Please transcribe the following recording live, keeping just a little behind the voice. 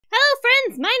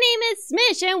my name is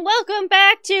Smish, and welcome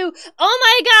back to Oh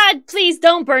My God, Please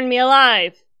Don't Burn Me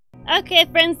Alive! Okay,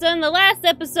 friends, so in the last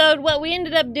episode, what we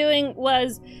ended up doing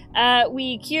was,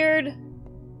 we cured...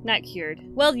 Not cured.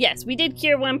 Well, yes, we did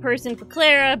cure one person for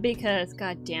Clara, because,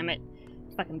 god damn it,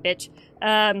 fucking bitch.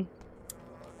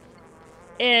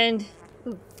 And...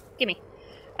 Ooh, gimme.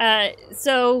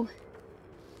 So...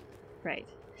 Right.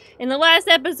 In the last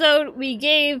episode, we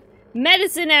gave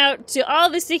medicine out to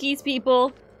all the Sickies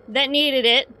people that needed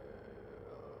it.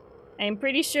 I'm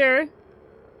pretty sure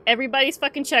everybody's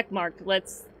fucking checkmarked.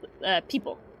 Let's,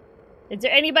 people. Is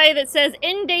there anybody that says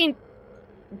in danger?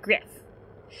 Griff.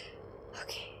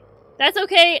 Okay. That's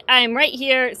okay. I'm right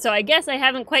here, so I guess I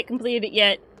haven't quite completed it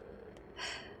yet.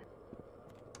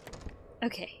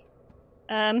 Okay.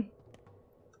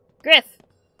 Griff.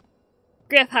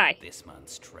 Griff, hi. This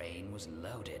month's train was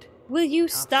loaded. Will you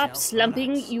stop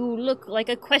slumping? You look like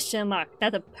a question mark,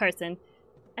 not a person.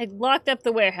 I locked up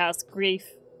the warehouse,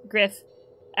 Griff,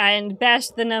 and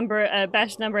bashed the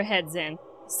number heads in.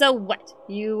 So what?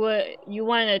 You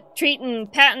want a treat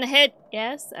and pat on the head?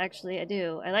 Yes, actually I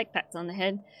do. I like pats on the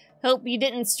head. Hope you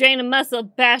didn't strain a muscle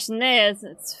bashing theirs.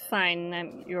 It's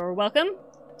fine. You're welcome.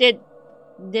 Did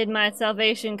my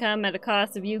salvation come at a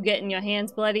cost of you getting your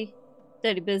hands bloody?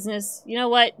 Dirty business. You know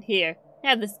what? Here,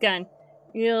 have this gun.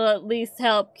 You'll at least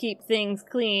help keep things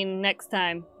clean next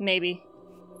time, maybe.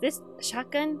 This a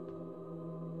shotgun?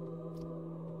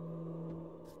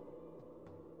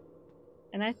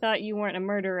 And I thought you weren't a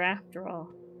murderer after all.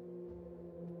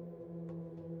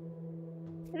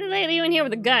 There's a lady in here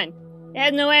with a gun. It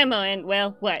had no ammo and,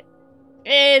 well, what?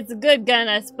 It's a good gun,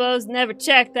 I suppose. Never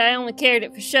checked. I only carried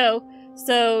it for show,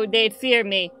 so they'd fear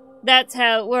me. That's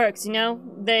how it works, you know?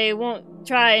 They won't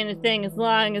try anything as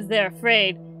long as they're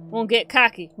afraid. Won't get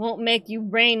cocky. Won't make you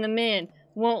rein them in.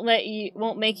 Won't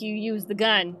make you use the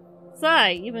gun.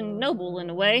 Sly, even noble in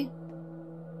a way.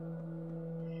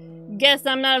 Guess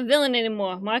I'm not a villain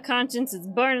anymore. My conscience is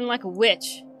burning like a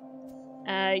witch.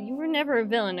 You were never a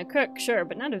villain. A crook, sure,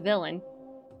 but not a villain.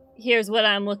 Here's what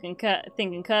I'm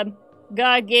thinking, Cub.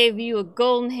 God gave you a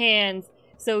golden hand,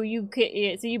 so you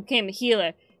became a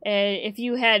healer. If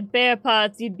you had bare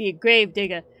paws, you'd be a grave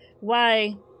digger.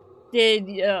 Why did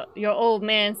your old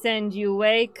man send you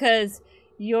away? 'Cause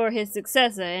you're his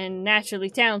successor and naturally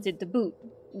talented to boot.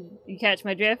 You catch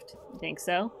my drift? You think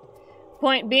so?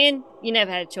 Point being, you never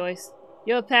had a choice.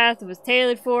 Your path was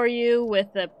tailored for you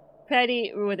with a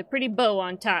pretty bow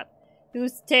on top.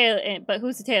 Who's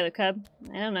the tailor, Cub?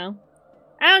 I don't know.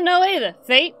 I don't know either.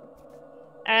 Fate?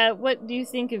 What do you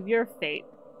think of your fate?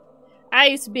 I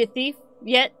used to be a thief,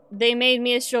 yet they made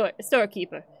me a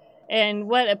storekeeper. And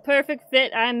what a perfect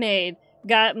fit I made.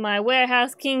 Got my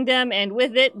warehouse kingdom, and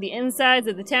with it, the insides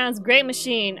of the town's great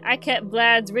machine. I kept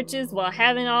Vlad's riches while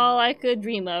having all I could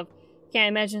dream of. Can't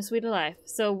imagine a sweeter life.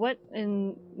 So what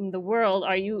in the world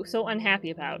are you so unhappy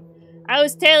about? I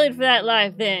was tailored for that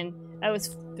life then.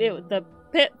 The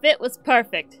fit was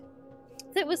perfect.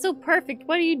 It was so perfect.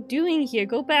 What are you doing here?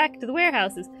 Go back to the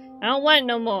warehouses. I don't want it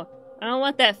no more. I don't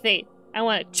want that fate. I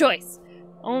want a choice.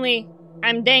 Only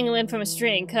I'm dangling from a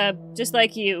string, Cub, just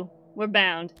like you. We're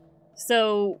bound.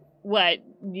 So, what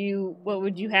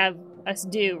would you have us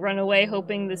do? Run away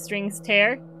hoping the strings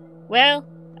tear? Well,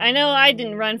 I know I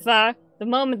didn't run far. The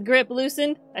moment the grip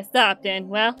loosened, I stopped and,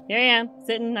 well, here I am,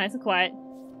 sitting nice and quiet.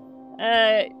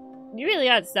 You really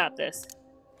ought to stop this.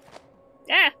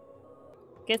 Ah!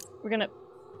 Guess we're gonna...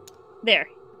 There.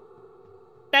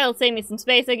 That'll save me some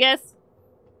space, I guess.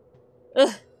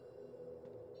 Ugh.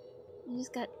 I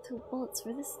just got 2 bullets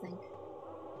for this thing.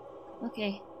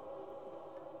 Okay.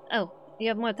 Oh, you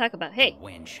have more to talk about. Hey,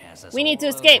 we need to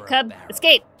escape, Cub.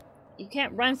 Escape! You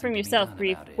can't run from yourself,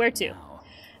 Grief. Where to?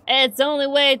 It's the only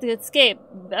way to escape.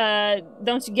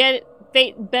 Don't you get it?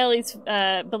 Fate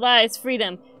belies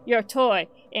freedom. You're a toy,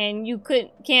 and you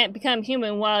can't become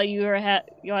human while you have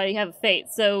a fate.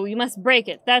 So you must break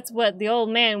it. That's what the old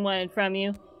man wanted from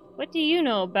you. What do you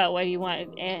know about what he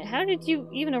wanted? And how did you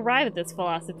even arrive at this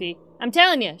philosophy? I'm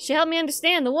telling you, she helped me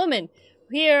understand the woman.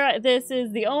 Here, this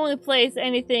is the only place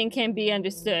anything can be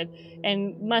understood,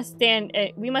 and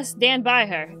we must stand by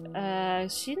her.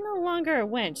 She's no longer a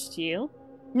wench to you.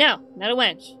 No, not a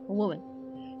wench, a woman.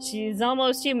 She's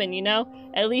almost human, you know?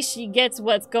 At least she gets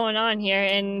what's going on here,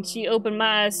 and she opened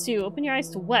my eyes too. Open your eyes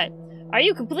to what? Are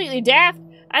you completely daft?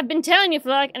 I've been telling you for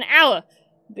like an hour.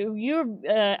 You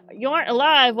aren't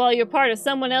alive while you're part of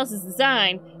someone else's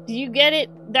design. Do you get it?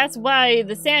 That's why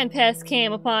the sand pest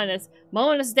came upon us,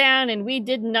 mowing us down, and we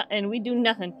do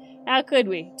nothing. How could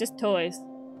we? Just toys.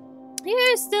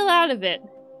 You're still out of it.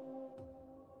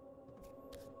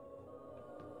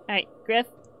 Alright, Griff.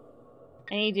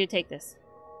 I need you to take this.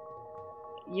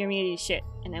 Your immunity is shit,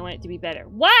 and I want it to be better.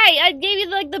 Why? I gave you,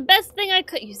 like, the best thing I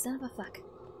could. You son of a fuck.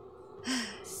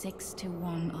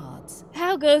 6-to-1 odds.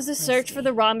 How goes the search for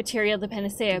the raw material of the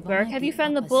panacea, Burke? Have you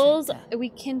found the bulls? We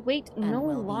can wait no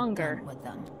longer.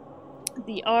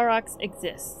 The aurochs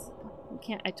exists. You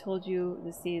can't. I told you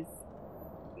this is.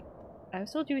 I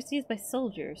was told you were seized by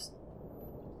soldiers.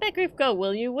 Let Grief go,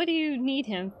 will you? What do you need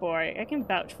him for? I can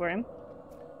vouch for him.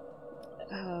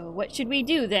 What should we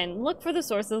do then? Look for the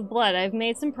source of blood. I've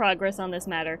made some progress on this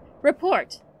matter.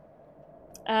 Report.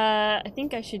 I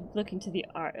think I should look into the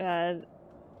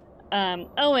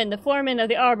Owen, the foreman of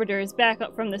the Arbiter, is back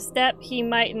up from the step. He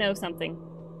might know something.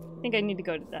 I think I need to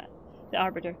go to that. The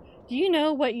Arbiter. Do you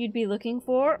know what you'd be looking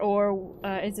for, or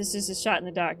is this just a shot in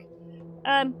the dark?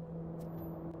 I'm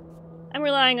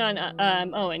relying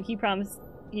on Owen. He promised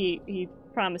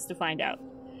to find out.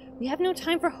 We have no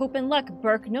time for hope and luck,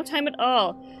 Burke. No time at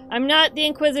all. I'm not the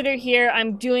Inquisitor here.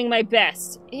 I'm doing my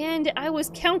best. And I was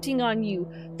counting on you.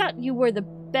 Thought you were the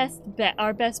best bet,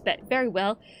 our best bet. Very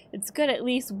well. It's good at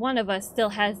least one of us still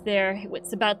has their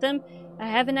wits about them. I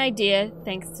have an idea,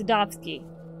 thanks to Dovsky.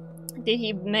 Did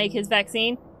he make his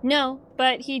vaccine? No,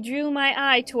 but he drew my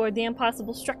eye toward the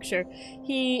impossible structure.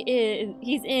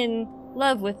 He's in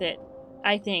love with it,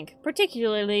 I think,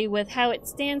 particularly with how it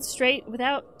stands straight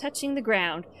without touching the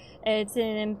ground. It's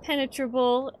an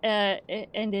impenetrable,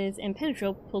 and is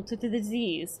impenetrable to the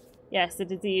disease. Yes, the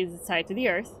disease is tied to the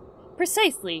earth.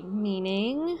 Precisely,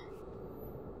 meaning...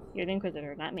 You're the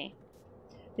Inquisitor, not me.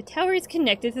 The tower is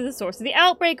connected to the source of the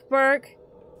outbreak, Burke.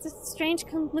 It's a strange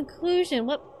conclusion.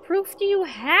 What proof do you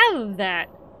have of that?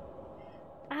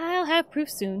 I'll have proof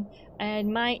soon,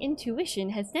 and my intuition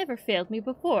has never failed me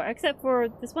before, except for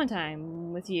this one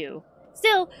time with you.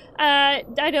 Still, I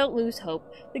don't lose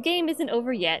hope. The game isn't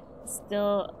over yet.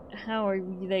 Still, how are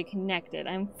they connected?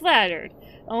 I'm flattered.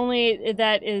 Only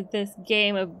that is this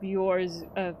game of yours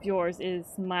is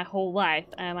my whole life.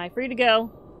 Am I free to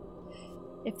go?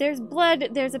 If there's blood,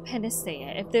 there's a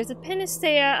panacea. If there's a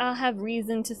panacea, I'll have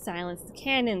reason to silence the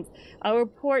cannons. I'll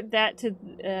report that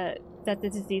the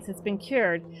disease has been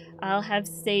cured. I'll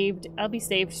be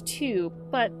saved too,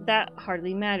 but that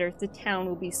hardly matters. The town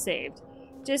will be saved.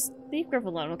 Just leave Griff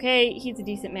alone, okay? He's a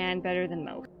decent man, better than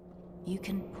most. You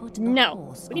can put a no.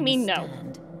 horse What do you mean no?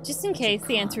 stand, just in case,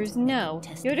 the answer is no.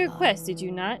 You had a request, did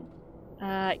you not?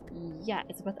 Yeah,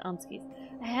 it's about the Omskis.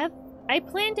 I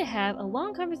plan to have a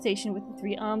long conversation with the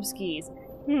 3 Omskis.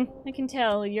 I can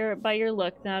tell by your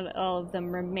look, not all of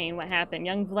them remain. What happened?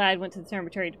 Young Vlad went to the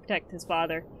cemetery to protect his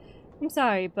father. I'm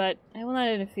sorry, but I will not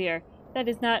interfere. That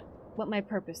is not what my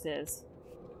purpose is.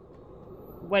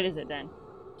 What is it then?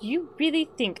 Do you really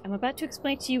think I'm about to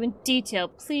explain to you in detail?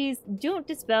 Please don't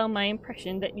dispel my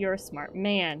impression that you're a smart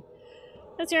man.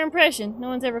 That's your impression. No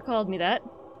one's ever called me that.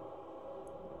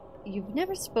 You've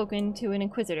never spoken to an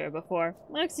Inquisitor before.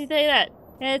 Why makes you say that?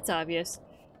 It's obvious.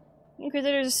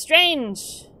 Inquisitors are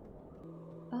strange.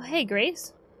 Oh, hey,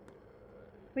 Grace.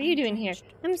 What are you doing here?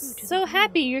 I'm so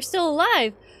happy you're still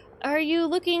alive. Are you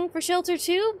looking for shelter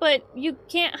too? But you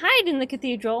can't hide in the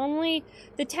cathedral, only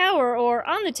the tower or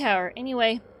on the tower.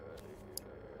 Anyway,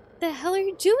 what the hell are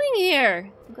you doing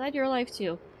here? I'm glad you're alive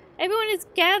too. Everyone is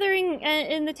gathering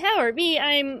in the tower. Me,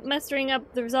 I'm mustering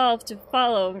up the resolve to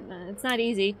follow. It's not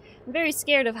easy. I'm very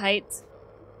scared of heights.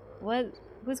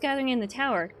 Who's gathering in the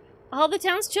tower? All the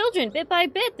town's children, bit by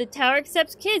bit. The tower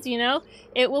accepts kids, you know.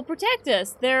 It will protect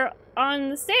us. They're on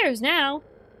the stairs now.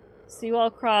 So you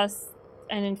all cross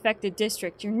an infected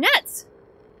district. You're nuts!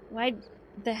 Why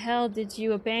the hell did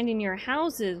you abandon your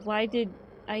houses? Why did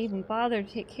I even bother to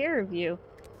take care of you?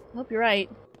 I hope you're right.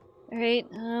 Alright,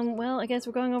 well, I guess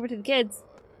we're going over to the kids.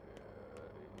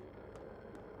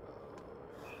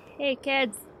 Hey,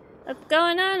 kids. What's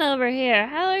going on over here?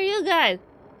 How are you guys?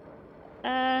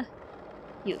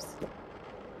 Use.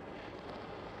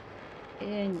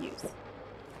 And use.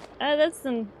 That's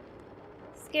some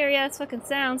scary-ass fucking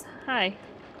sounds. Hi.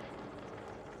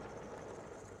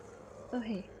 Oh,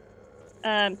 hey.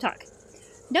 Talk.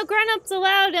 No grown-ups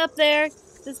allowed up there.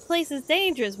 This place is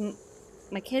dangerous.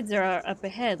 My kids are up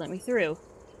ahead. Let me through.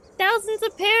 Thousands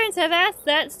of parents have asked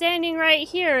that standing right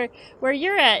here where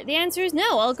you're at. The answer is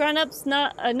no. All grown-ups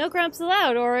no grown-ups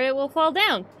allowed or it will fall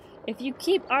down. If you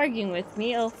keep arguing with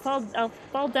me, I'll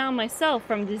fall down myself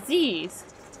from disease.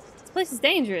 This place is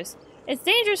dangerous. It's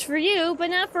dangerous for you, but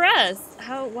not for us.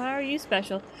 Why are you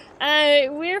special?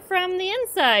 We're from the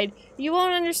inside. You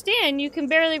won't understand. We can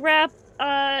barely wrap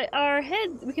our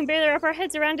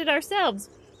heads around it ourselves.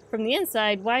 From the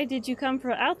inside, why did you come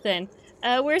out then?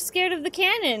 We're scared of the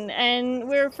cannon, and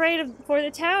we're afraid for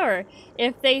the tower.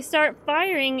 If they start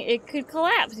firing, it could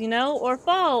collapse, you know, or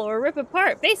fall, or rip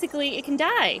apart. Basically, it can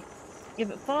die. If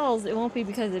it falls, it won't be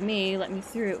because of me. Let me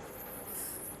through.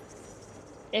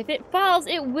 If it falls,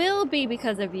 it will be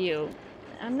because of you.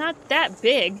 I'm not that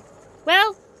big.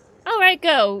 Well, alright,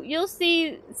 go. You'll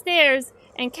see stairs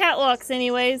and catwalks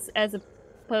anyways, as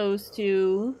opposed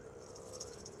to...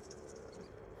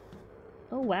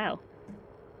 Oh, wow.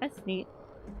 That's neat.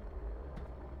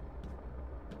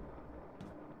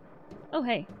 Oh,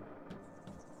 hey.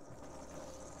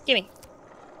 Gimme.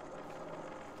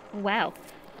 Wow.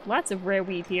 Lots of rare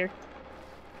weed here.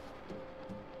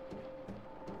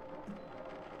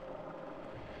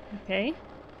 Okay.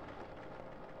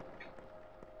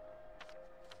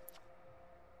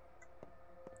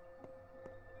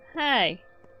 Hi.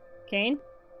 Kane?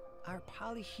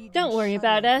 Don't worry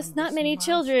about us. Not many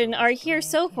children are here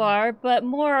so far, but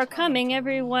more are coming.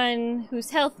 Everyone who's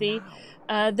healthy.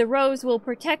 The rose will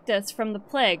protect us from the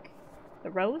plague. The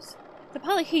rose? The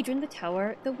polyhedron, the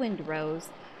tower, the wind rose.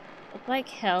 Like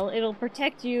hell, it'll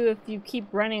protect you if you keep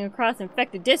running across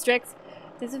infected districts.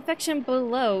 There's infection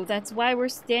below. That's why we're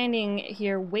standing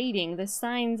here waiting. The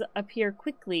signs appear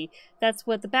quickly. That's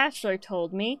what the bachelor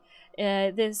told me.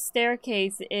 This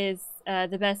staircase is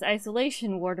the best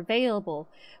isolation ward available.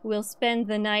 We'll spend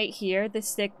the night here. The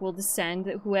sick will descend.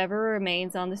 Whoever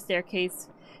remains on the staircase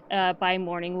by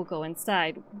morning will go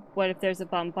inside. What if there's a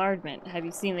bombardment? Have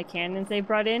you seen the cannons they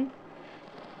brought in?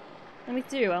 Let me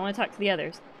through. I want to talk to the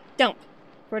others. Don't.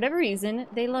 For whatever reason,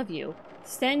 they love you.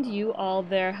 Send you all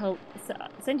the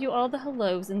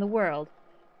hellos in the world.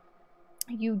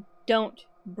 You don't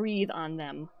breathe on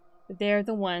them. You're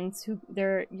the one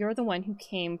who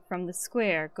came from the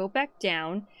square. Go back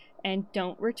down and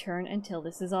don't return until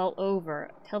this is all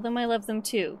over. Tell them I love them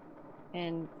too.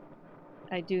 And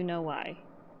I do know why.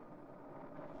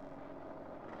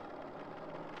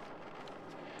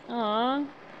 Aww.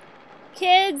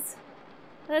 Kids!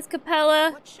 That's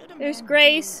Capella. There's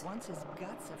Grace. Once his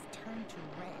guts have turned to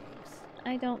rags?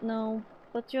 I don't know.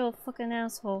 But you're a fucking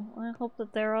asshole. I hope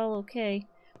that they're all okay.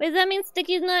 Wait, does that mean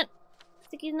Sticky's not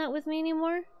with me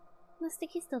anymore? No,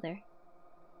 Sticky's still there.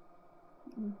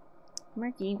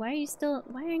 Murky, why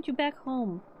aren't you back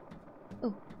home?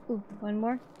 Oh, one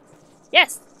more?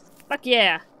 Yes! Fuck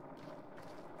yeah!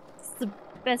 It's the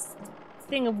best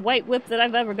thing of white whip that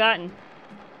I've ever gotten.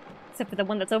 Except for the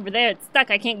one that's over there. It's stuck.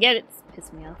 I can't get it. It's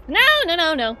pissed me off.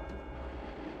 No!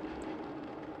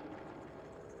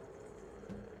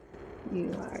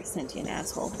 You are a sentient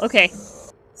asshole. Okay.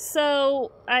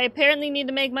 So, I apparently need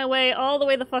to make my way all the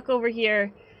way the fuck over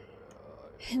here.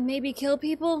 And maybe kill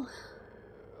people?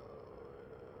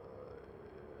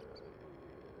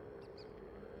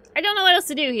 I don't know what else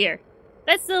to do here.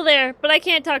 That's still there, but I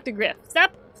can't talk to Griff.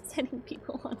 Stop setting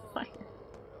people on fire.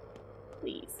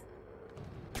 Please.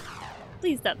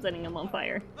 Please stop setting them on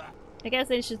fire. I guess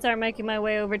I should start making my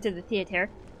way over to the theater.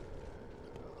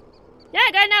 Yeah,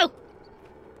 God, no!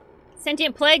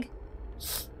 Sentient plague?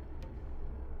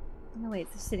 No, wait,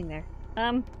 it's sitting there.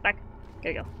 Back.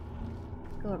 There you go.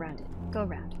 Go around it. Go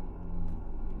around.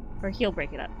 Or he'll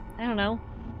break it up. I don't know.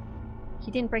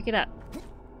 He didn't break it up.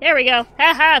 There we go!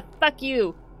 Haha! Fuck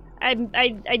you! I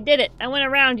did it! I went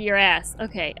around your ass.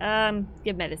 Okay,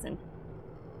 give medicine.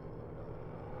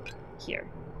 Here.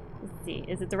 Let's see.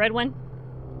 Is it the red one?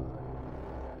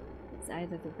 It's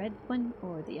either the red one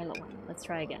or the yellow one. Let's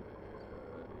try again.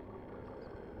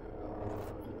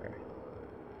 Here.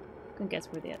 I guess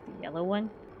we're the yellow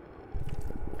one.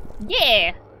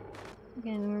 Yeah!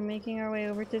 Again, we're making our way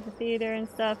over to the theater and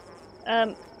stuff.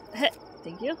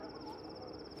 Thank you.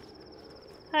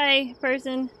 Hi,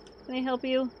 person. Can I help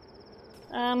you?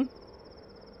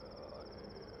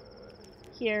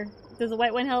 Here. Does the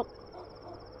white one help?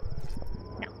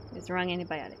 No, it's the wrong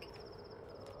antibiotic.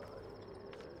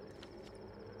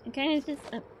 Okay, it's just...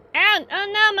 Ow!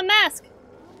 Oh no, my mask!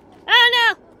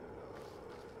 Oh no!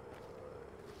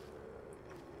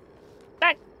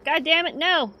 Back! God damn it,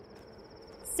 no!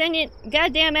 Send it,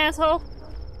 goddamn asshole!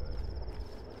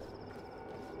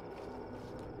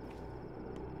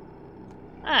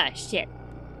 Ah, shit.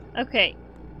 Okay.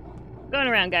 Going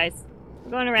around, guys.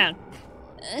 We're going around.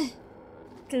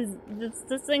 Because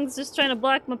this thing's just trying to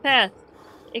block my path.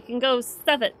 It can go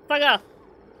stuff it. Fuck off.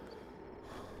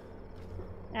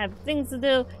 I have things to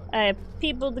do. I have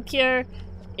people to cure.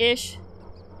 Ish.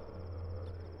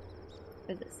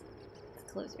 What is this? The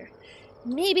clothier.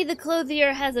 Maybe the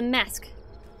clothier has a mask.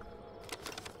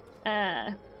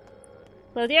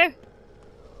 Clothier?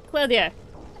 Clothier.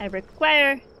 I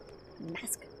require a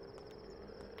mask.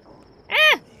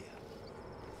 Ah!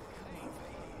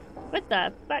 What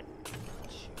the fuck?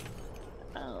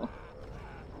 Oh.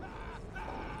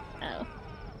 Oh.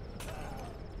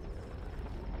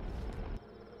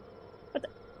 What the?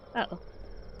 Uh-oh.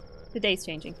 The day's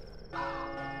changing.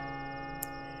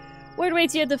 Word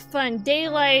waits you at the fun.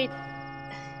 Daylight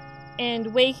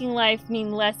and waking life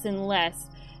mean less and less.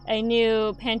 A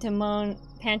new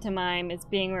pantomime is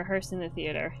being rehearsed in the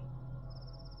theater.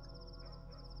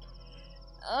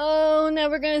 Oh, now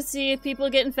we're gonna see if people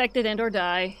get infected and or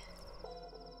die.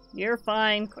 You're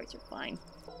fine. Of course you're fine.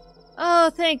 Oh,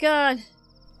 thank God.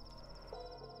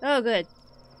 Oh, good.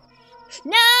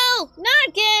 No! Not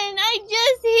again! I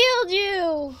just healed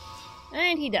you!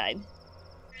 And he died.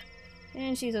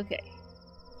 And she's okay.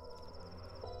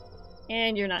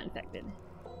 And you're not infected.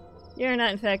 You're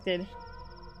not infected.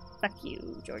 Fuck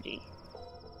you, Georgie.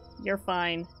 You're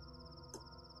fine.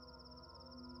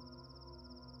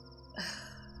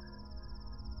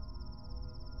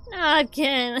 Not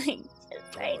again.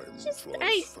 I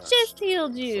just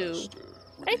healed you.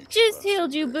 I just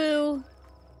healed you, boo.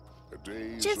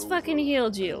 Just fucking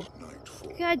healed you.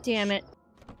 God damn it.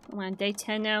 I'm on day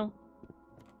 10 now.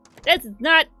 That's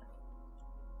not...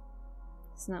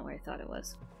 It's not where I thought it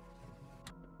was.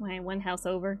 Why, one house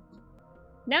over?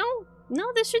 No?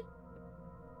 No, this should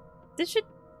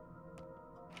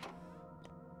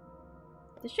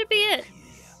be it.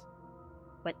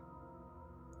 What?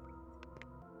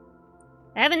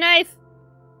 I have a knife.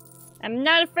 I'm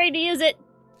not afraid to use it.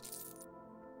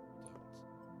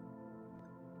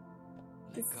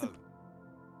 This is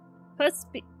supposed to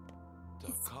be...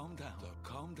 Calm down.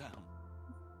 Calm down.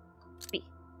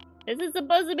 This is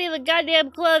supposed to be the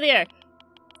goddamn clothier.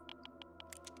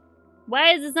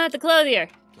 Why is this not the clothier?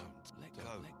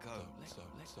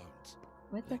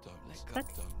 What the fuck?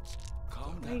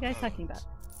 What are you guys talking about?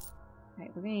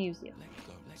 Alright, we're gonna use you.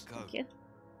 Thank you.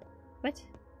 What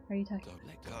are you talking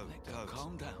about?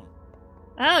 Calm down.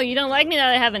 Oh, you don't like me that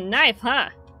I have a knife, huh?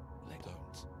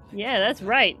 Yeah, that's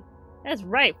right. That's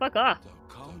right. Fuck off.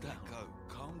 Calm down.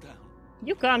 Calm down.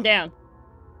 You calm down.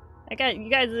 You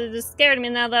guys are just scared of me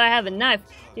now that I have a knife.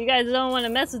 You guys don't want to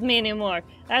mess with me anymore.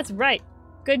 That's right.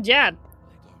 Good job.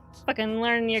 Fucking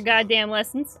learn your goddamn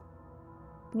lessons.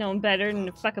 Knowing better than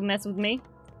to fucking mess with me.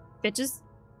 Bitches.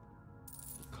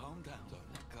 Calm down.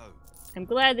 I'm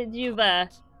glad that you've,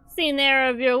 seen the error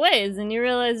of your ways and you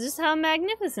realize just how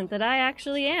magnificent that I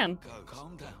actually am.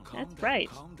 Calm down. That's right.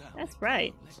 That's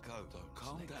right.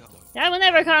 Calm down. I will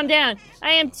never calm down.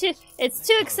 It's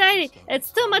too exciting.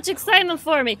 It's too much excitement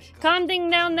for me. Calming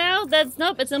down now?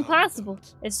 Nope, it's impossible.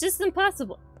 It's just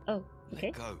impossible. Oh,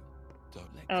 okay.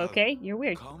 Okay, you're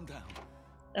weird. Calm down.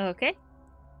 Okay.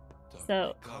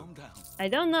 So, Calm down. I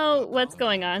don't know what's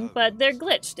going on, but they're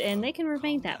glitched and they can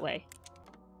remain that way.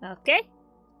 Okay.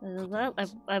 Well,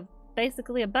 I've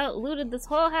basically about looted this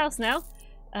whole house now.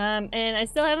 And I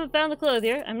still haven't found the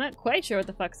clothier. I'm not quite sure what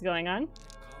the fuck's going on.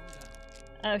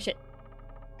 Oh shit.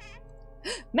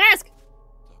 Mask!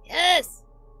 Yes!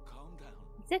 Calm down.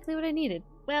 Exactly what I needed.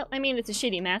 Well, I mean, it's a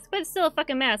shitty mask, but it's still a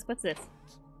fucking mask. What's this?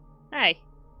 Hi.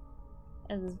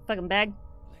 This is a fucking bag.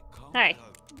 Hi.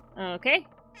 Okay.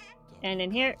 And in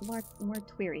here, more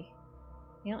tweery.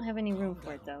 You don't have any room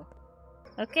for it, though.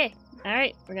 Okay.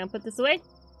 Alright, we're gonna put this away.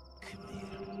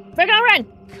 We're gonna run!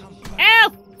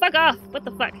 Ow! Fuck off! What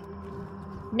the fuck?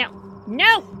 No.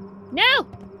 No! No!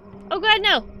 Oh god,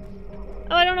 no!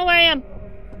 Oh, I don't know where I am.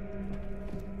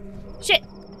 Shit!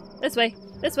 This way.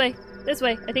 This way. This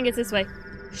way. I think it's this way.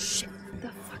 Shit.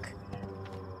 The fuck?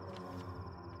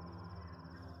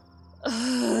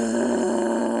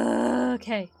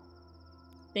 Okay.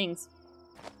 Things.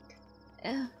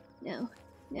 Oh, no.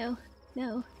 No.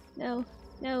 No. No.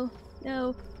 No.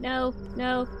 No. No.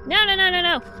 No. No, no, no, no,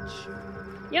 no!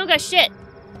 You don't got shit!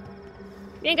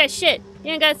 You ain't got shit!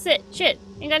 You ain't got shit!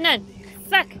 You ain't got none!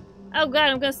 Fuck! Oh god,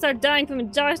 I'm gonna start dying from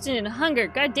exhaustion and hunger.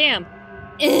 God damn.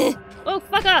 Oh,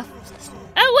 fuck off.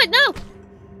 Oh, what? No!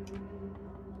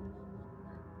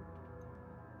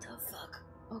 The fuck?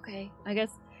 Okay, I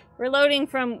guess we're loading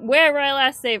from wherever I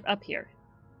last saved up here.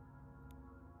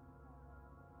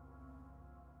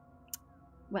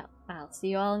 Well, I'll see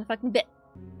you all in a fucking bit.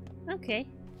 Okay.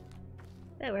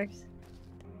 That works.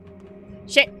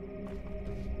 Shit!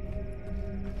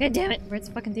 God damn it, where's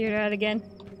the fucking theater at again?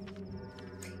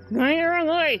 Going the wrong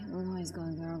way! Oh, he's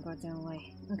going the wrong goddamn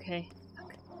way. Okay.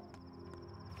 Fuck.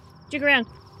 Jig around.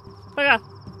 Fuck off.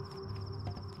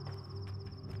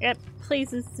 I got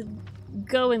places to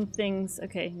go and things.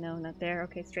 Okay, no, not there.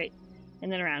 Okay, straight.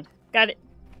 And then around. Got it.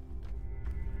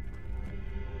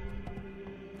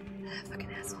 Fucking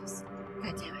assholes.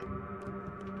 God damn it.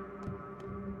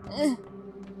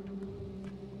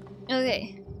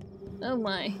 Okay. Oh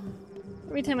my.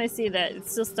 Every time I see that,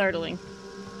 it's still startling.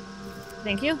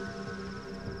 Thank you.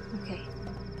 Okay.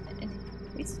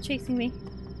 Are you still chasing me?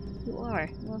 You are.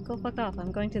 Well, go fuck off.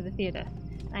 I'm going to the theater.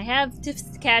 I have to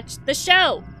catch the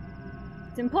show!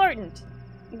 It's important.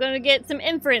 I'm gonna get some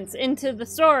inference into the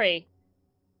story.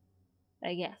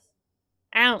 I guess.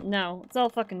 I don't know. It's all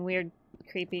fucking weird.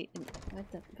 Creepy. What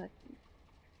the fuck?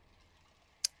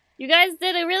 You guys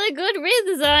did a really good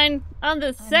redesign on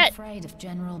the set. I'm afraid of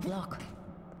General Block.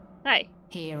 Hi.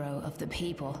 Hero of the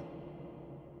people.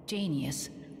 Genius.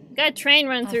 Got a train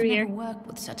run through here. I've never worked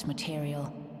with such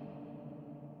material.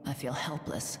 I feel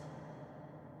helpless.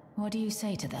 What do you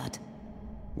say to that?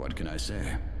 What can I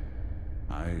say?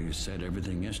 I said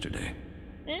everything yesterday.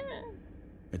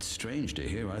 It's strange to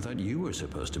hear. I thought you were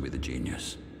supposed to be the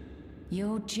genius.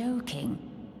 You're joking.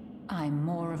 I'm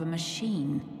more of a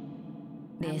machine.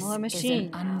 This is an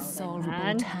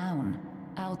unsolvable town,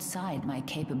 outside my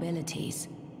capabilities.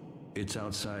 It's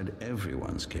outside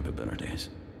everyone's capabilities.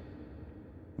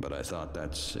 But I thought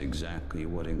that's exactly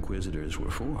what Inquisitors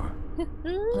were for.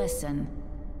 Listen,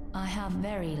 I have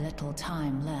very little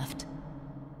time left.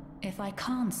 If I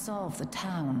can't solve the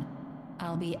town,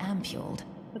 I'll be ampuled.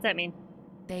 What's that mean?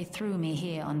 They threw me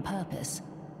here on purpose.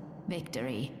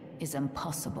 Victory is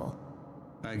impossible.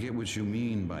 I get what you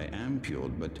mean by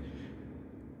ampuled, but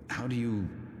how do you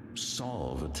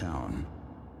solve a town?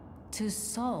 To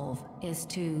solve is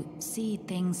to see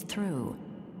things through,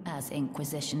 as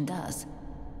Inquisition does.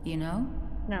 You know?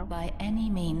 No. By any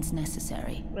means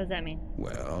necessary. What does that mean?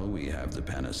 Well, we have the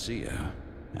panacea.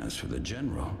 As for the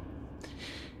general,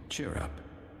 cheer up.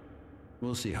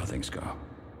 We'll see how things go.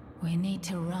 We need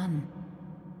to run.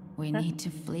 We need to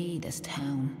flee this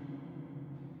town.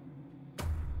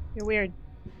 You're weird.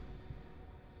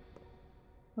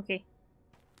 Okay.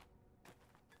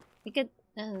 You could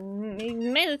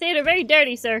you made the theater very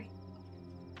dirty, sir.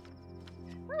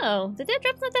 Oh, the dead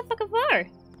drop's not that fucking far.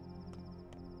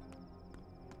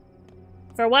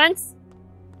 For once.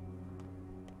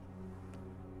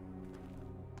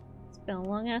 It's been a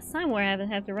long ass time where I haven't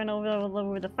had to run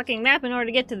over the fucking map in order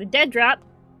to get to the dead drop.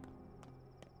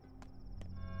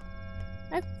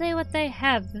 Let's see what they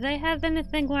have. Do they have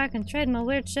anything where I can trade my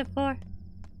weird shit for?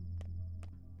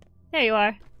 There you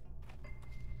are.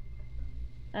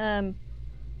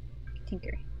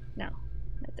 Tinker. No,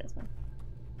 not this one.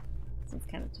 This one's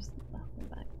kind of just off and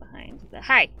back behind the.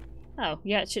 Hi! Oh,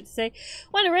 you got shit to say?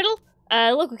 Want a riddle?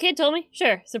 A local kid told me.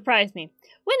 Sure, surprised me.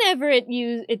 Whenever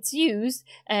it's used,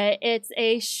 it's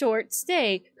a short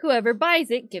stay. Whoever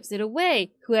buys it gives it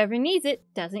away. Whoever needs it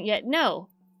doesn't yet know.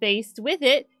 Faced with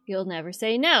it, you'll never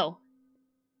say no.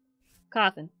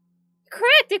 Coffin.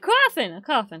 Correct, a coffin! A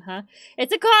coffin, huh?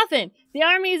 It's a coffin! The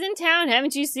army is in town,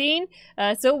 haven't you seen?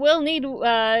 So we'll need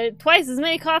twice as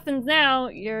many coffins now.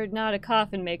 You're not a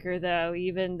coffin maker, though,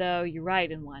 even though you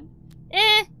ride in one.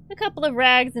 A couple of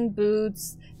rags and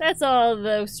boots. That's all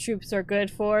those troops are good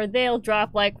for. They'll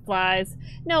drop like flies.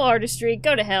 No artistry,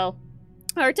 go to hell.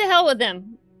 Or to hell with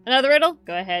them. Another riddle?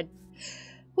 Go ahead.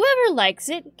 Whoever likes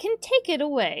it can take it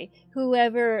away.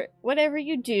 Whatever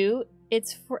you do,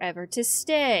 it's forever to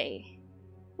stay.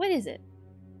 What is it?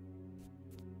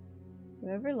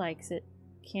 Whoever likes it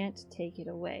can't take it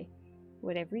away.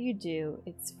 Whatever you do,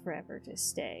 it's forever to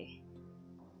stay.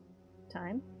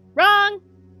 Time? Wrong!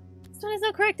 This one is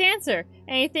no correct answer.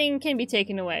 Anything can be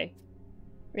taken away.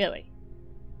 Really.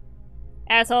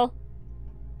 Asshole.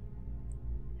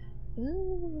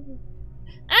 Ooh.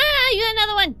 Ah! You got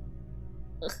another one!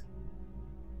 Ugh.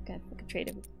 God, fucking trade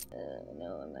it.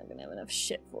 No, I'm not gonna have enough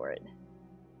shit for it.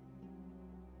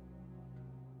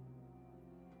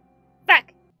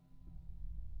 Fuck!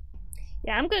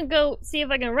 Yeah, I'm gonna go see if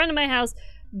I can run to my house,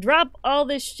 drop all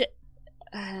this shit.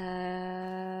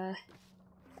 Hey!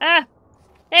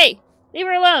 Leave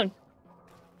her alone!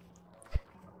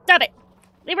 Stop it!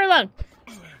 Leave her alone!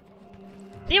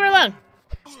 Leave her alone!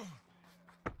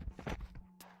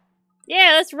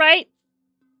 Yeah, that's right!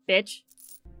 Bitch.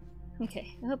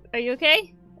 Okay, are you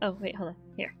okay? Oh, wait, hold on.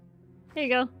 Here. There you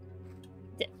go.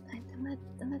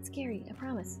 I'm not scary, I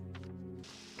promise.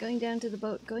 Going down to the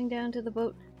boat, going down to the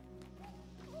boat.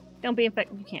 Don't be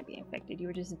infected. You can't be infected. You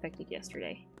were just infected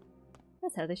yesterday.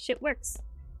 That's how this shit works.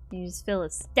 You just fill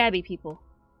with stabby people.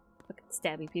 Fucking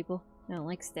stabby people. I don't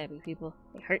like stabby people.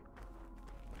 They hurt.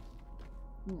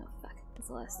 Oh, fuck. That's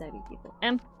a lot of stabby people.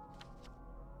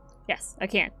 Yes, I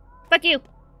can. Fuck you!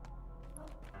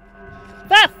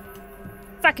 Ah!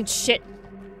 Fucking shit.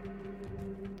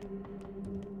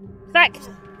 Fuck!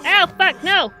 Ow, fuck,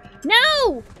 no!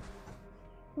 No!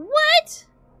 What?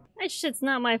 That shit's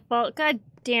not my fault. God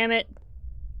damn it.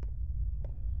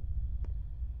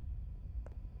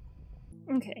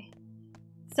 Okay.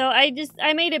 So I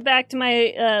made it back to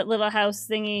my little house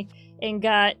thingy and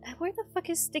got... Where the fuck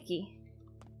is Sticky?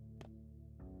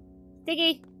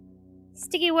 Sticky?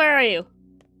 Sticky, where are you?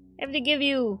 I have to give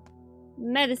you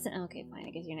medicine. Okay, fine. I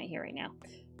guess you're not here right now.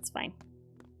 It's fine.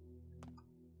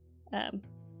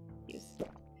 Use.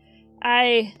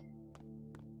 I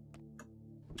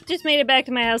just made it back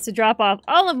to my house to drop off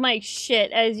all of my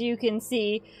shit, as you can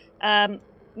see.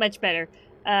 Much better.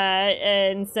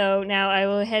 And so now I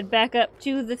will head back up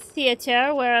to the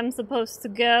theater where I'm supposed to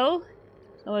go.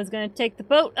 I was gonna take the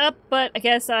boat up, but I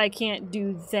guess I can't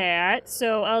do that.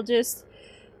 So I'll just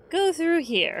go through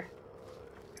here.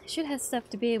 I should have stuff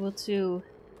to be able to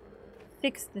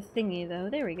fix the thingy, though.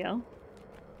 There we go.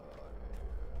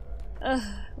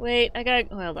 Wait,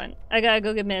 hold on. I gotta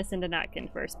go get medicine to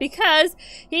Notkin first. Because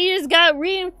he just got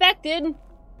reinfected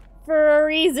for a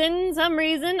reason, some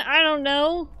reason, I don't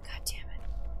know. God damn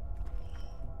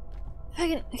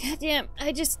it. Goddamn,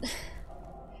 I did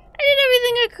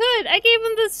everything I could. I gave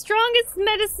him the strongest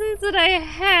medicines that I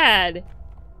had.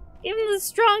 Even the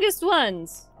strongest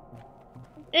ones.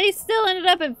 And he still ended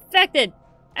up infected.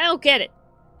 I don't get it.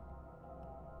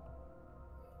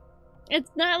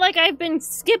 It's not like I've been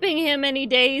skipping him any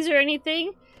days or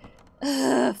anything.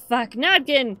 Ugh, fuck.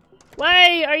 Notkin!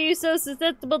 Why are you so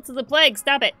susceptible to the plague?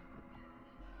 Stop it.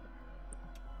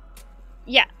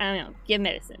 Yeah, I don't know. Give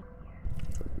medicine.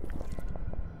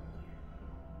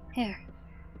 Here.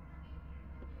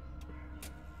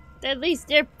 At least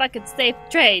you're fucking safe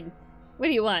trade. What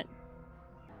do you want?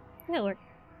 That'll work.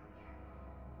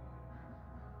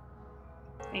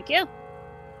 Thank you.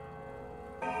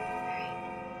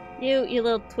 You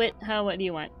little twit. What do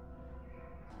you want?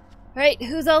 Alright,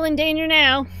 who's all in danger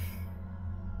now?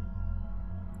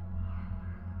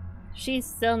 She's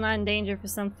still not in danger for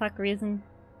some fuck reason.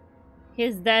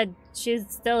 He's dead. She's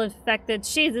still infected.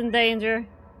 She's in danger.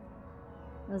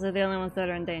 Those are the only ones that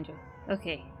are in danger.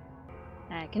 Okay.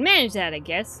 I can manage that, I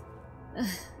guess.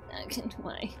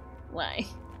 Why? Why?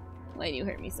 Why do you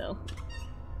hurt me so?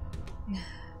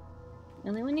 The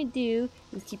only one you do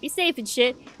is keep you safe and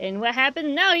shit. And what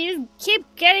happened? No, you just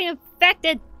keep getting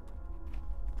infected.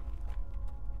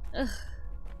 Ugh.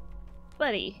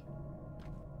 Buddy.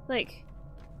 Like,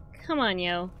 come on,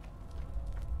 yo.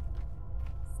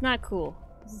 It's not cool.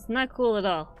 This is not cool at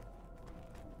all.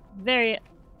 Very,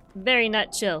 very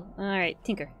not chill. Alright,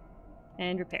 tinker.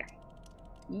 And repair.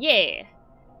 Yeah!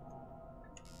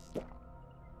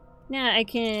 Now I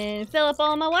can fill up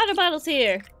all my water bottles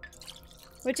here.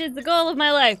 Which is the goal of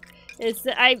my life. It's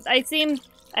I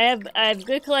have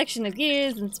good collection of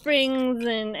gears and springs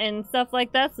and stuff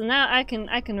like that. So now I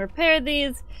can repair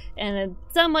these in a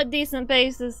somewhat decent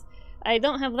basis. I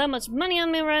don't have that much money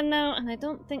on me right now, and I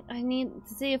don't think I need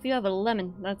to see if you have a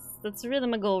lemon. That's really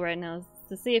my goal right now, is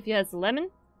to see if you have a lemon.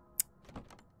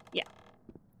 Yeah.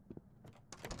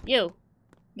 You,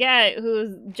 guy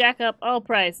who's jack up all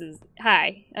prices.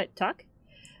 Hi. Talk?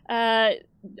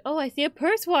 Oh, I see a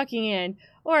purse walking in.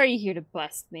 Or are you here to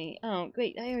bust me? Oh,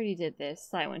 great, I already did this.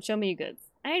 Silent, show me your goods.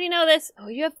 I already know this. Oh,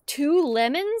 you have 2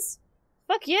 lemons?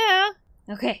 Fuck yeah.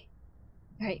 Okay.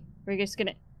 Alright, we're just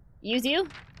gonna use you.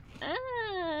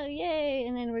 Ah, yay.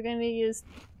 And then we're gonna use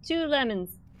 2 lemons.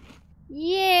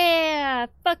 Yeah!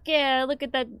 Fuck yeah! Look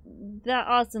at that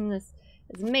awesomeness.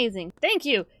 It's amazing. Thank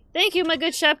you! Thank you, my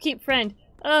good shopkeep friend.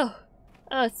 Oh,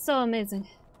 it's so amazing.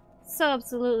 So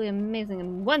absolutely amazing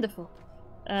and wonderful.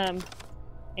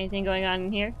 Anything going on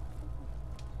in here?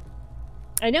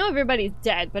 I know everybody's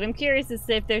dead, but I'm curious to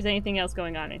see if there's anything else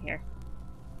going on in here.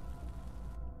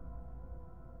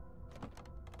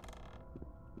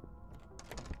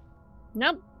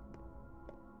 Nope.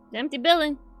 Empty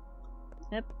building.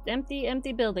 Yep,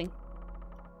 empty building.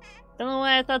 Don't know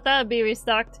why I thought that would be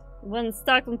restocked. It wasn't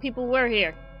stocked when people were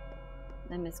here.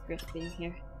 I miss Griff being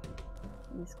here.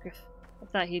 I miss Griff. I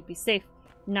thought he'd be safe.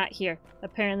 Not here.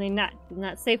 Apparently not. He's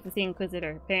not safe with the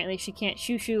Inquisitor. Apparently she can't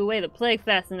shoo away the plague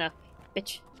fast enough.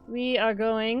 Bitch. We are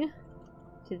going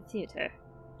to the theater.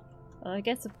 Well, I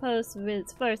guess first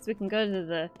we can go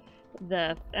to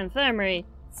the infirmary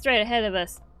straight ahead of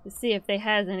us to see if they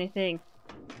has anything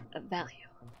of value.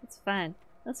 It's fine.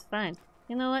 That's fine.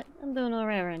 You know what? I'm doing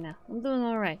alright right now. I'm doing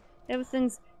alright.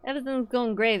 Everything's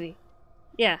going gravy.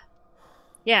 Yeah.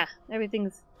 Yeah.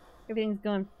 Everything's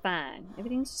going fine.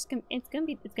 Everything's just it's gonna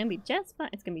be just fine.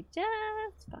 It's gonna be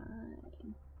just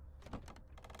fine.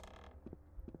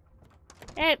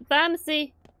 Hey,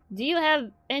 pharmacy, do you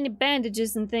have any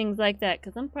bandages and things like that?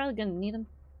 Because I'm probably gonna need them.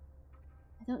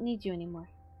 I don't need you anymore.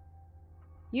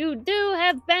 You do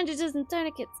have bandages and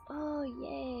tourniquets. Oh,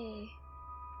 yay.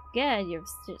 God, your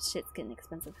shit's getting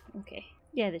expensive. Okay.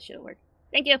 Yeah, this should work.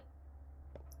 Thank you.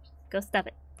 Go stop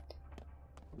it.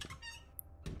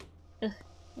 Ugh.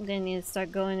 I'm gonna need to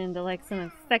start going into like some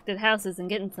infected houses and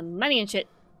getting some money and shit.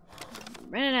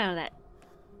 I'm running out of that.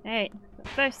 Alright, but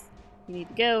first, you need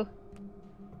to go.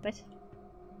 What?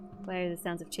 Why are the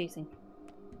sounds of chasing?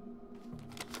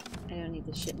 I don't need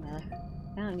this shit in my life.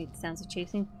 I don't need the sounds of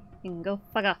chasing. You can go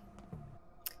fuck off.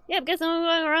 Yep, guess I'm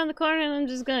going around the corner and I'm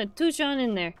just gonna tooch on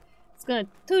in there. It's gonna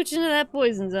tooch into that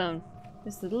poison zone.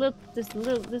 Just a little touch.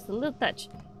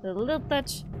 A little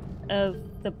touch of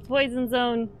the poison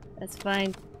zone. That's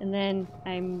fine. And then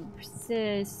I'm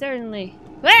certainly...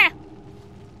 Ah!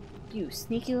 You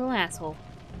sneaky little asshole.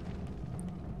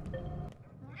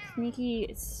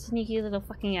 Sneaky little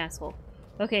fucking asshole.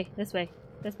 Okay, this way.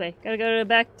 This way. Gotta go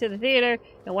back to the theater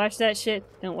and watch that shit.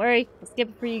 Don't worry. I'll skip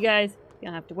it for you guys. You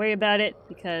don't have to worry about it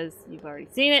because you've already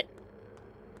seen it.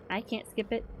 I can't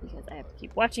skip it because I have to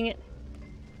keep watching it.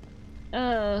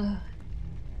 Oh,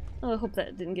 I hope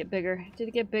that didn't get bigger. Did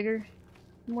it get bigger?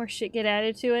 More shit get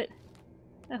added to it?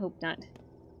 I hope not.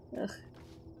 Ugh.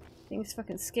 Thing's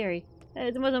fucking scary.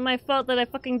 It wasn't my fault that I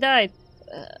fucking died.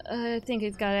 I think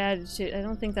it's got added shit. I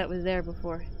don't think that was there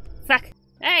before. Fuck!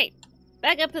 Alright!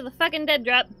 Back up to the fucking dead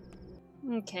drop.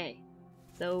 Okay.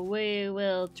 So we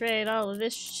will trade all of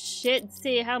this shit,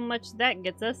 see how much that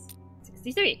gets us.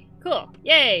 63. Cool.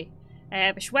 Yay! I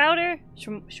have a schmouder.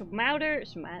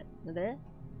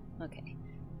 Okay.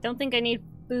 Don't think I need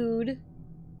food.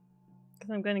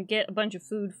 Because I'm gonna get a bunch of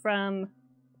food from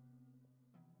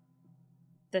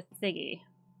the thingy.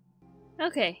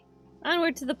 Okay.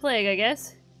 Onward to the plague, I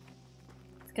guess.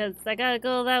 Because I gotta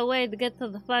go that way to get to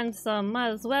the fun, so I might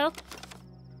as well.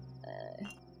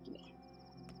 Gimme.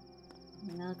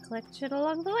 And I'll collect shit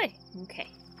along the way. Okay.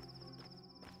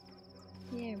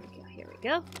 Here we go, here we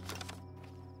go.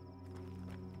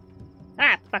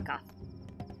 Ah, fuck off.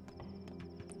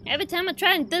 Every time I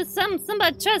try and do something,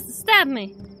 somebody tries to stab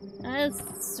me.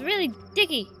 It's really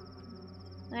dicky.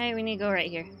 Alright, we need to go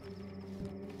right here.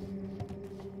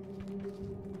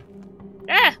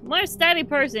 Ah! More stabby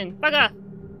person! Fuck off!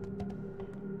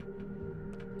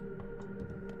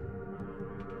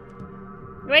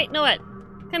 Wait, know what?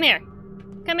 Come here.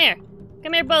 Come here.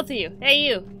 Come here, both of you. Hey,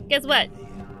 you. Guess what?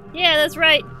 Yeah, that's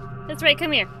right. That's right,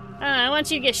 come here. I want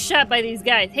you to get shot by these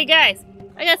guys. Hey, guys!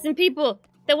 I got some people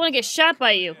that want to get shot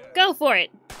by you. Go for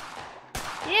it!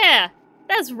 Yeah!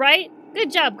 That's right!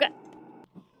 Good job,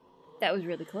 That was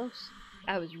really close.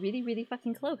 I was really, really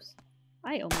fucking close.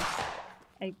 I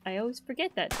always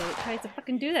forget that it tries to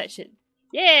fucking do that shit.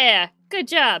 Yeah! Good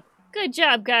job! Good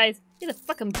job, guys! You're the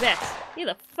fucking best! You're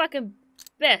the fucking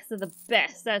best of the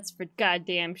best! That's for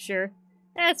goddamn sure.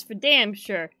 That's for damn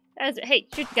sure. Hey,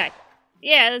 shoot the guy!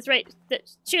 Yeah, that's right.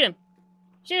 Shoot him!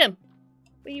 Shoot him!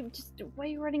 Why are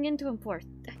you running into him for?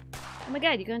 Oh my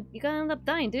god, you're gonna end up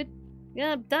dying, dude. You're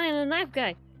gonna end up dying to the knife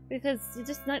guy. Because you're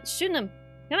just not shooting him.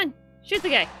 Come on, shoot the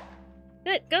guy.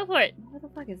 Good, go for it. What the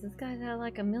fuck is this guy got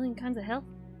like a million kinds of health?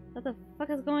 What the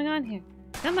fuck is going on here?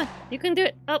 Come on, you can do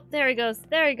it. Oh, there he goes.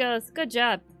 There he goes. Good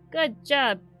job. Good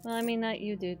job. Well, I mean, not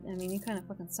you, dude. I mean, you kind of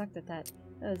fucking sucked at that.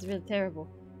 That was really terrible.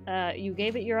 You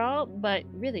gave it your all, but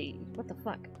really, what the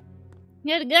fuck?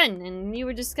 You had a gun, and you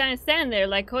were just kind of standing there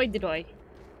like hoy-de-doy.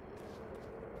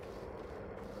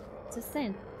 Just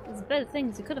saying, there's better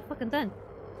things you could have fucking done.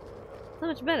 So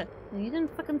much better. And you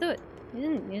didn't fucking do it. You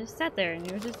didn't. You just sat there and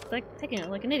you were just like taking it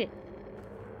like an idiot.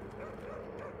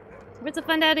 Where's the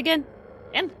fun at again?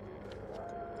 M?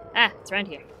 Ah, it's around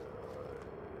here.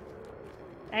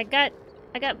 I got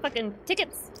fucking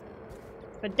tickets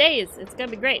for days. It's gonna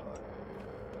be great.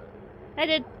 I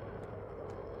did.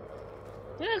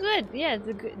 Oh, good. Yeah,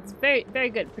 it's very, very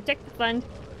good. Protect the fund.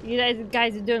 You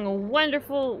guys are doing a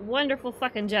wonderful, wonderful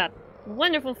fucking job.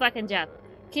 Wonderful fucking job.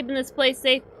 Keeping this place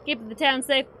safe, keeping the town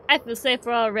safe. I feel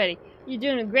safer already. You're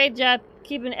doing a great job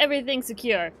keeping everything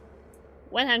secure.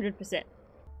 100%.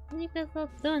 What are you guys all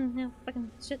doing? No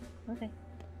fucking shit. Okay.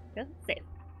 Go safe.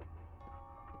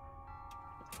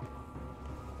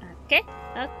 Okay.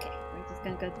 Okay. We're just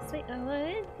gonna go this way. Oh, what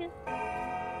is it?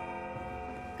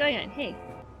 Going on. Hey.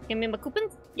 Give me my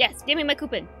coupons? Yes, give me my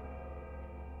coupon.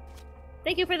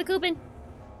 Thank you for the coupon.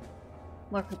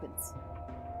 More coupons.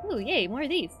 Ooh, yay, more of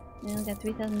these. I only got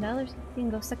 $3,000. You can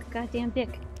go suck a goddamn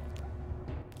dick.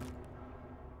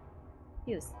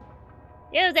 Use.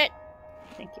 Use it!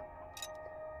 Thank you.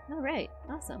 Alright,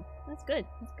 awesome. That's good.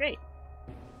 That's great.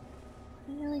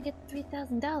 I only get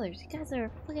 $3,000. You guys are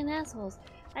fucking assholes.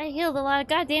 I healed a lot of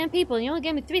goddamn people and you only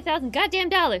gave me $3,000 goddamn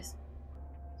dollars.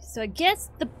 So I guess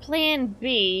the plan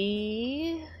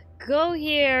B... Go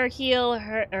here, heal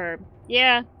her,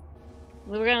 yeah.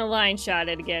 We're gonna line shot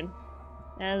it again.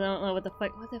 I don't know what the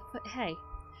fuck, hey.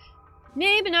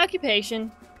 Name and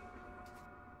occupation.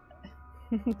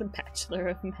 The Bachelor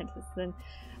of Medicine.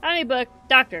 Honeybook.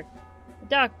 Doctor.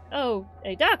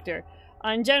 A doctor.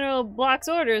 On General Block's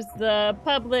orders, the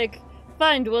public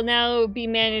fund will now be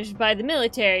managed by the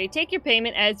military. Take your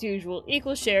payment as usual.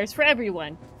 Equal shares for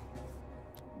everyone.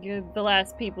 You're the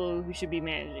last people who should be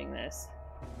managing this.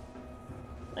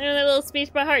 Learn that little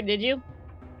speech by heart, did you?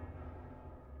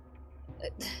 So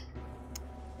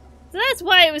that's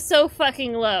why it was so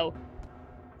fucking low.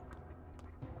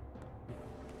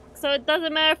 So it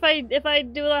doesn't matter if I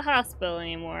do the hospital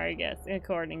anymore, I guess,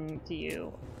 according to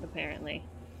you, apparently.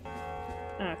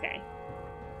 Okay.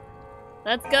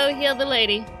 Let's go heal the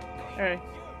lady. Or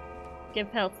give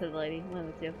health to the lady. One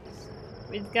of the two.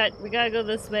 We gotta go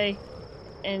this way.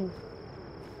 And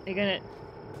you're gonna...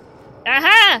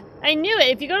 Aha! I knew it!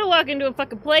 If you're gonna walk into a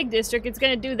fucking plague district, it's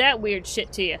gonna do that weird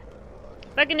shit to you.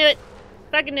 Fucking knew it!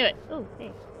 Fucking knew it! Oh,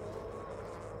 hey.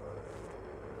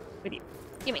 What do you...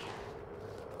 Gimme.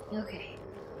 Okay.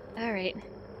 Alright.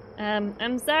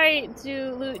 I'm sorry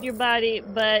to loot your body,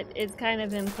 but it's kind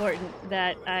of important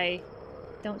that I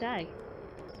don't die.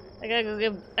 I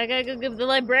gotta go give the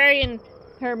librarian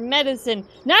her medicine.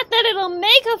 Not that it'll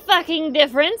make a fucking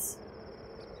difference!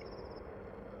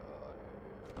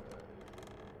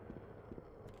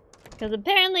 Because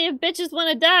apparently if bitches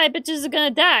want to die, bitches are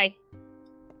gonna die.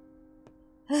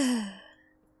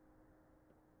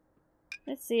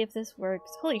 Let's see if this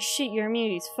works. Holy shit, your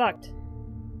immunity's fucked.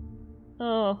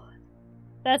 Oh.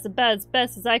 That's about as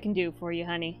best as I can do for you,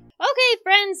 honey. Okay,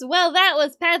 friends, well, that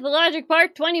was Pathologic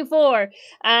Part 24.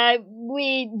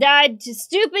 We died to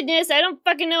stupidness. I don't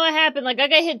fucking know what happened. Like, I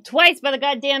got hit twice by the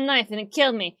goddamn knife and it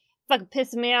killed me. Fucking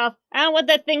pissing me off. I don't want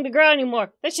that thing to grow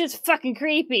anymore. That shit's fucking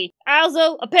creepy.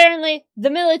 Also, apparently,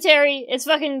 the military is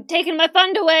fucking taking my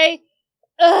fund away.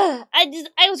 Ugh, I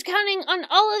was counting on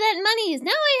all of that money.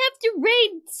 Now I have to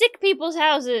raid sick people's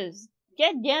houses.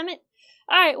 God damn it.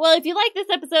 Alright, well, if you like this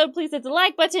episode, please hit the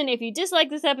like button. If you dislike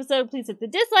this episode, please hit the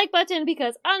dislike button,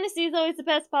 because honesty is always the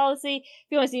best policy.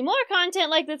 If you want to see more content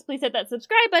like this, please hit that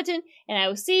subscribe button, and I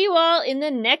will see you all in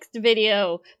the next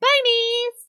video. Bye, me's!